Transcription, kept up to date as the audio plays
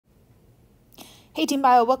Hey Team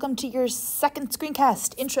Bio, welcome to your second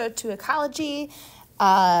screencast, Intro to Ecology,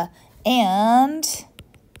 and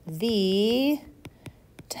the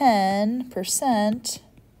 10%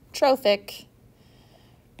 trophic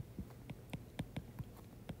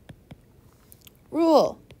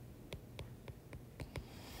rule.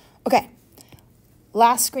 Okay,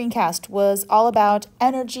 last screencast was all about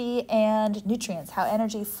energy and nutrients, how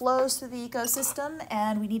energy flows through the ecosystem,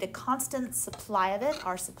 and we need a constant supply of it.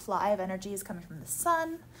 Our supply of energy is coming from the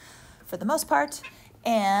sun, for the most part,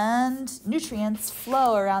 and nutrients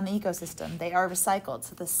flow around the ecosystem. They are recycled.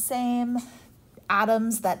 So the same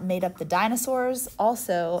atoms that made up the dinosaurs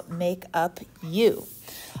also make up you.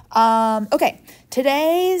 Okay,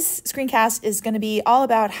 today's screencast is going to be all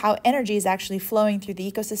about how energy is actually flowing through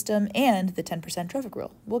the ecosystem and the 10% trophic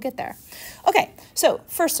rule. We'll get there. Okay, so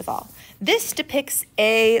first of all, this depicts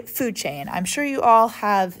a food chain. I'm sure you all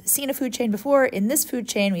have seen a food chain before. In this food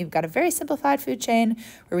chain, we've got a very simplified food chain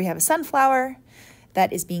where we have a sunflower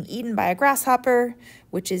that is being eaten by a grasshopper,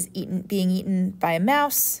 which is being eaten by a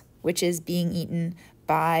mouse, which is being eaten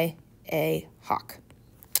by a hawk.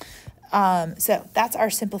 So that's our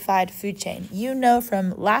simplified food chain. You know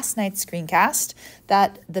from last night's screencast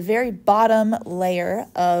that the very bottom layer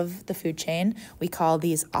of the food chain, we call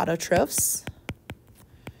these autotrophs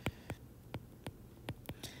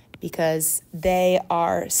because they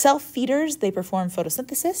are self-feeders. They perform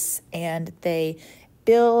photosynthesis and they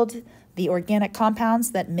build the organic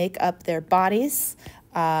compounds that make up their bodies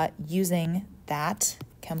using that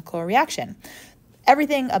chemical reaction.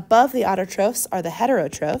 Everything above the autotrophs are the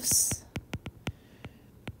heterotrophs.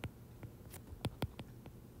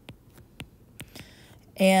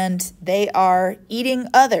 And they are eating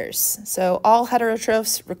others. So all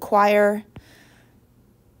heterotrophs require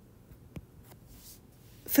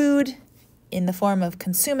food in the form of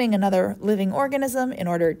consuming another living organism in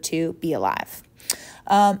order to be alive.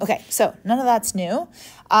 Okay, so none of that's new.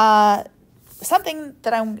 Something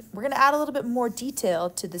that we're going to add a little bit more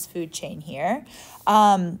detail to this food chain here.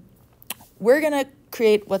 We're going to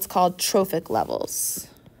create what's called trophic levels.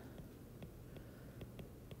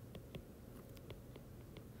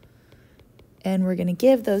 And we're going to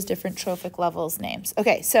give those different trophic levels names.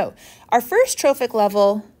 Okay, so our first trophic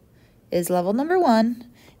level is level number 1,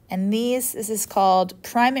 and this is called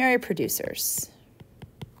primary producers.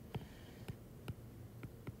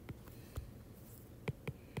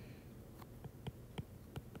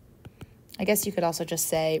 I guess you could also just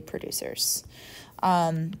say producers.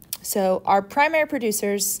 So our primary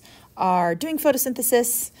producers are doing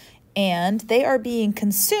photosynthesis, and they are being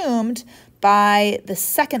consumed by the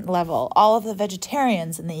second level, all of the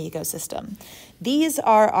vegetarians in the ecosystem. These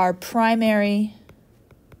are our primary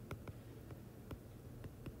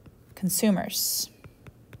consumers.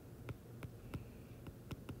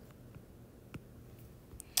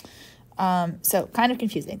 So kind of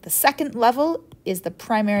confusing. The second level is the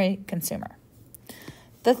primary consumer.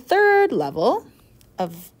 The third level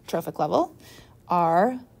of trophic level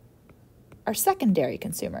are our secondary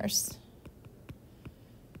consumers.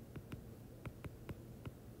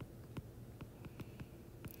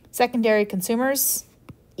 Secondary consumers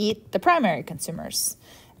eat the primary consumers.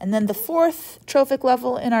 And then the fourth trophic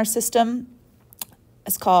level in our system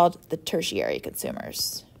is called the tertiary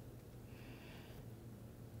consumers.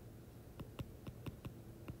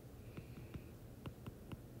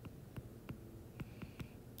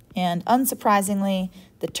 And unsurprisingly,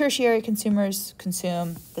 the tertiary consumers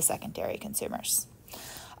consume the secondary consumers.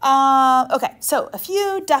 Okay, so a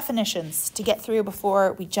few definitions to get through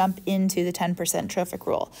before we jump into the 10% trophic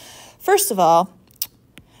rule. First of all,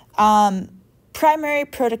 primary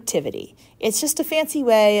productivity. It's just a fancy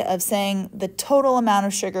way of saying the total amount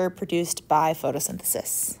of sugar produced by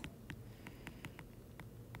photosynthesis.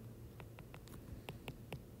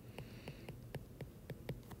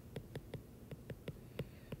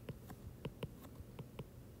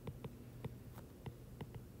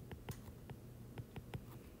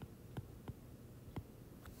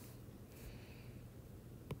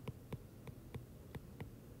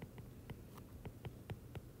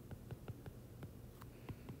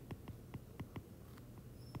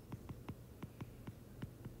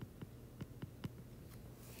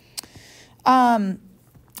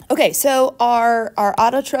 Okay, so our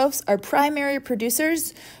autotrophs, our primary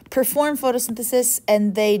producers, perform photosynthesis,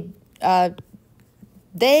 and they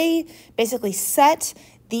basically set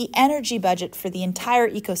the energy budget for the entire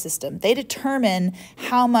ecosystem. They determine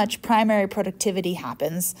how much primary productivity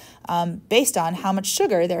happens based on how much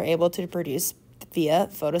sugar they're able to produce via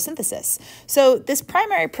photosynthesis. So this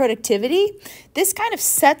primary productivity, this kind of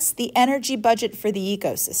sets the energy budget for the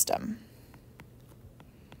ecosystem.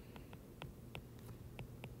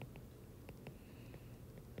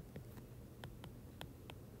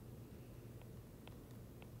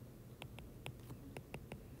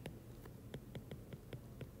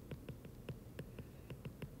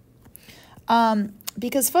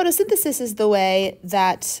 Because photosynthesis is the way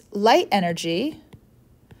that light energy,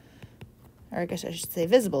 or I guess I should say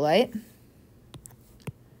visible light,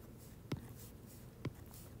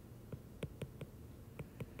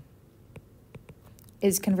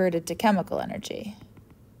 is converted to chemical energy.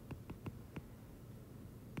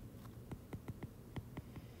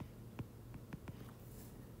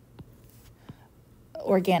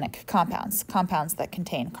 Organic compounds, compounds that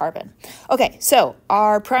contain carbon. Okay, so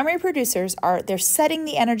our primary producers they're setting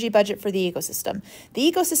the energy budget for the ecosystem.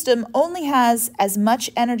 The ecosystem only has as much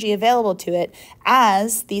energy available to it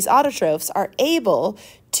as these autotrophs are able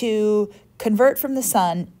to convert from the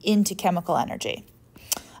sun into chemical energy.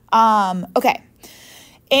 Okay,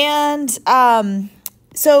 and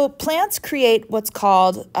so plants create what's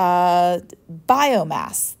called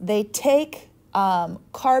biomass. They take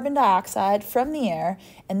carbon dioxide from the air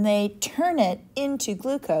and they turn it into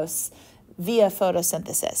glucose via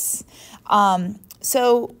photosynthesis.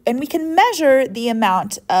 And we can measure the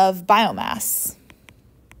amount of biomass.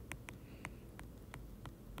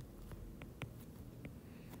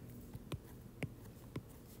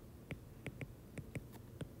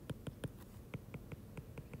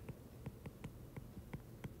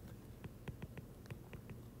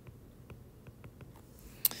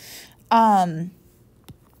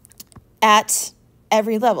 At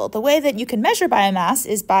every level. The way that you can measure biomass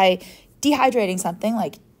is by dehydrating something,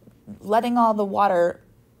 like letting all the water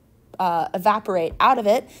evaporate out of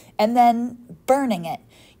it and then burning it.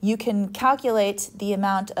 You can calculate the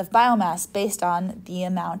amount of biomass based on the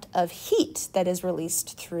amount of heat that is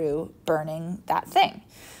released through burning that thing.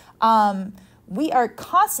 We are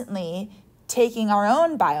constantly taking our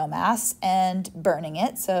own biomass and burning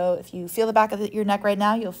it. So if you feel the back of your neck right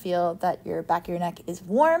now, you'll feel that your back of your neck is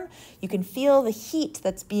warm. You can feel the heat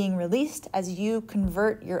that's being released as you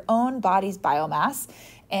convert your own body's biomass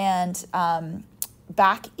and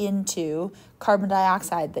back into carbon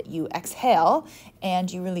dioxide that you exhale,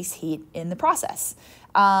 and you release heat in the process.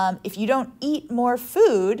 If you don't eat more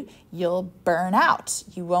food, you'll burn out.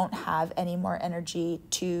 You won't have any more energy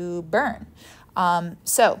to burn.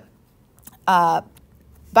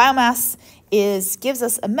 Biomass gives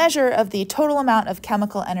us a measure of the total amount of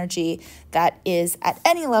chemical energy that is at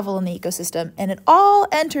any level in the ecosystem, and it all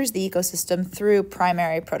enters the ecosystem through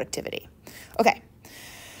primary productivity. Okay,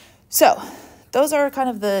 so those are kind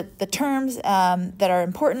of the terms that are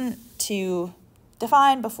important to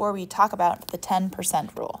define before we talk about the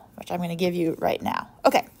 10% rule, which I'm going to give you right now.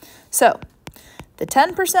 Okay, so the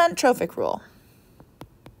 10% trophic rule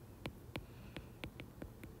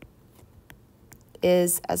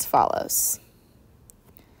is as follows.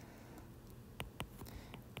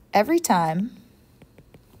 Every time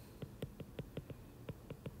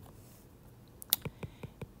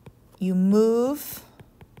you move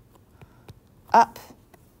up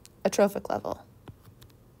a trophic level,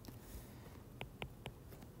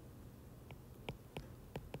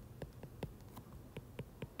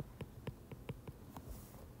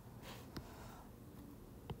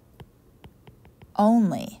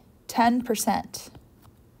 only 10%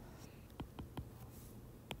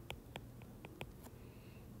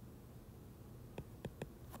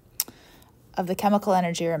 of the chemical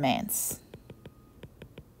energy remains.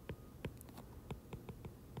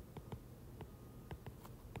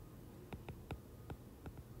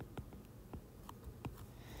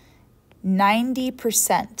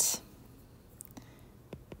 %90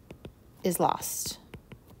 is lost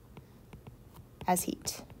as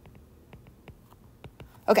heat.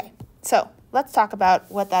 Okay, so let's talk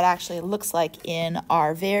about what that actually looks like in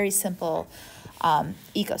our very simple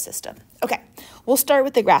ecosystem. Okay, we'll start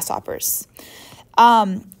with the grasshoppers.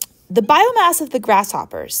 The biomass of the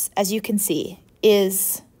grasshoppers, as you can see,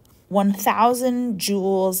 is 1,000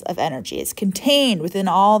 joules of energy. It's contained within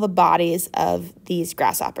all the bodies of these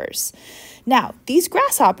grasshoppers. Now, these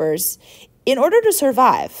grasshoppers, in order to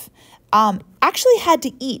survive, actually had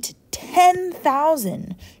to eat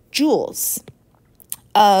 10,000 joules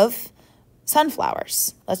of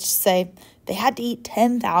sunflowers. Let's just say they had to eat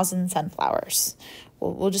 10,000 sunflowers.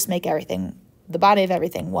 We'll just make everything, the body of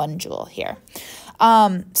everything, 1 joule here.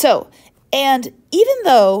 And even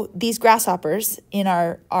though these grasshoppers in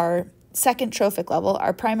our second trophic level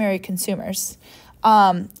are primary consumers,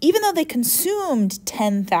 even though they consumed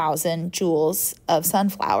 10,000 joules of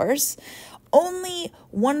sunflowers, only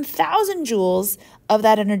 1,000 joules of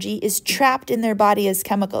that energy is trapped in their body as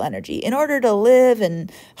chemical energy. In order to live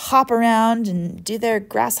and hop around and do their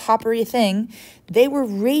grasshoppery thing, they were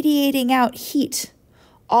radiating out heat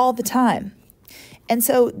all the time. And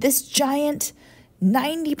so this giant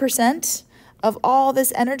 90% of all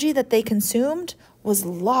this energy that they consumed was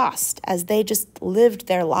lost as they just lived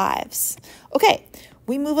their lives. Okay,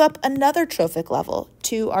 we move up another trophic level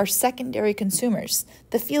to our secondary consumers,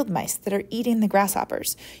 the field mice that are eating the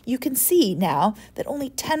grasshoppers. You can see now that only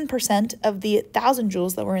 10% of the 1,000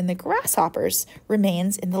 joules that were in the grasshoppers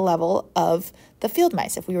remains in the level of the field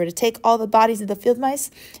mice. If we were to take all the bodies of the field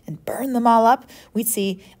mice and burn them all up, we'd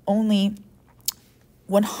see only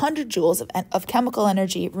 100 joules of chemical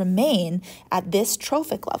energy remain at this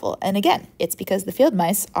trophic level. And again, it's because the field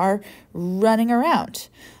mice are running around,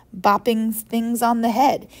 bopping things on the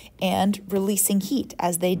head and releasing heat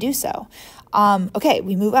as they do so. Okay,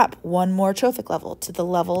 we move up one more trophic level to the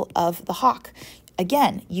level of the hawk.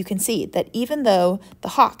 Again, you can see that even though the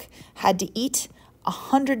hawk had to eat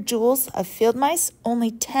 100 joules of field mice,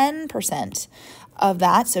 only 10% of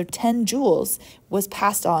that, so 10 joules, was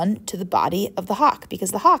passed on to the body of the hawk,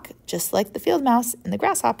 because the hawk, just like the field mouse and the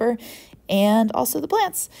grasshopper and also the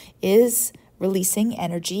plants, is releasing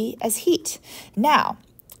energy as heat. Now,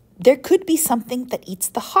 there could be something that eats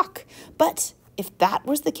the hawk, but if that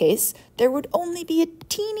was the case, there would only be a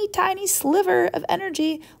teeny tiny sliver of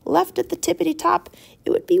energy left at the tippity top.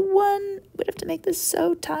 It would be we'd have to make this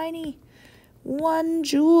so tiny, 1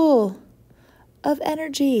 joule of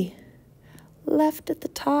energy left at the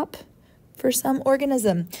top for some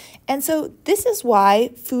organism. And so this is why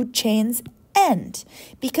food chains end,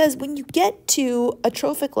 because when you get to a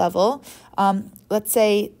trophic level, let's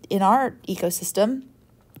say in our ecosystem,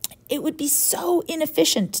 it would be so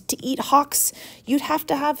inefficient to eat hawks. You'd have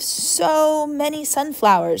to have so many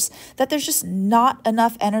sunflowers that there's just not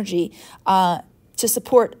enough energy to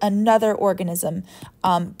support another organism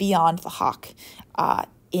beyond the hawk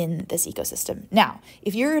in this ecosystem. Now,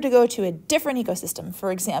 if you were to go to a different ecosystem,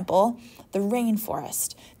 for example, the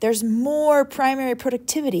rainforest, there's more primary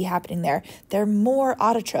productivity happening there. There are more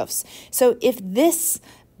autotrophs. So if this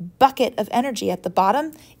bucket of energy at the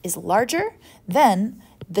bottom is larger, then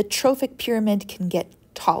the trophic pyramid can get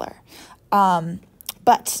taller.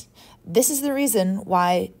 But this is the reason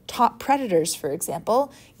why top predators, for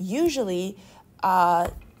example, usually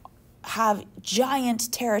have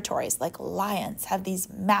giant territories, like lions have these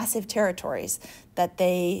massive territories that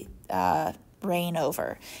they reign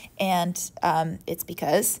over. And it's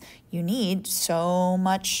because you need so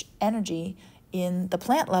much energy in the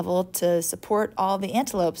plant level to support all the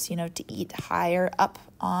antelopes, to eat higher up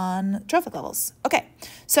on trophic levels. Okay,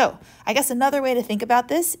 so I guess another way to think about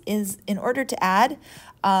this is, in order to add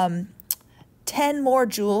 10 more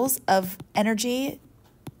joules of energy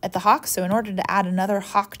at the hawk, so in order to add another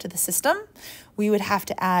hawk to the system, we would have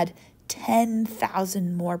to add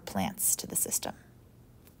 10,000 more plants to the system.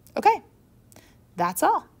 Okay, that's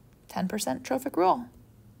all. 10% trophic rule.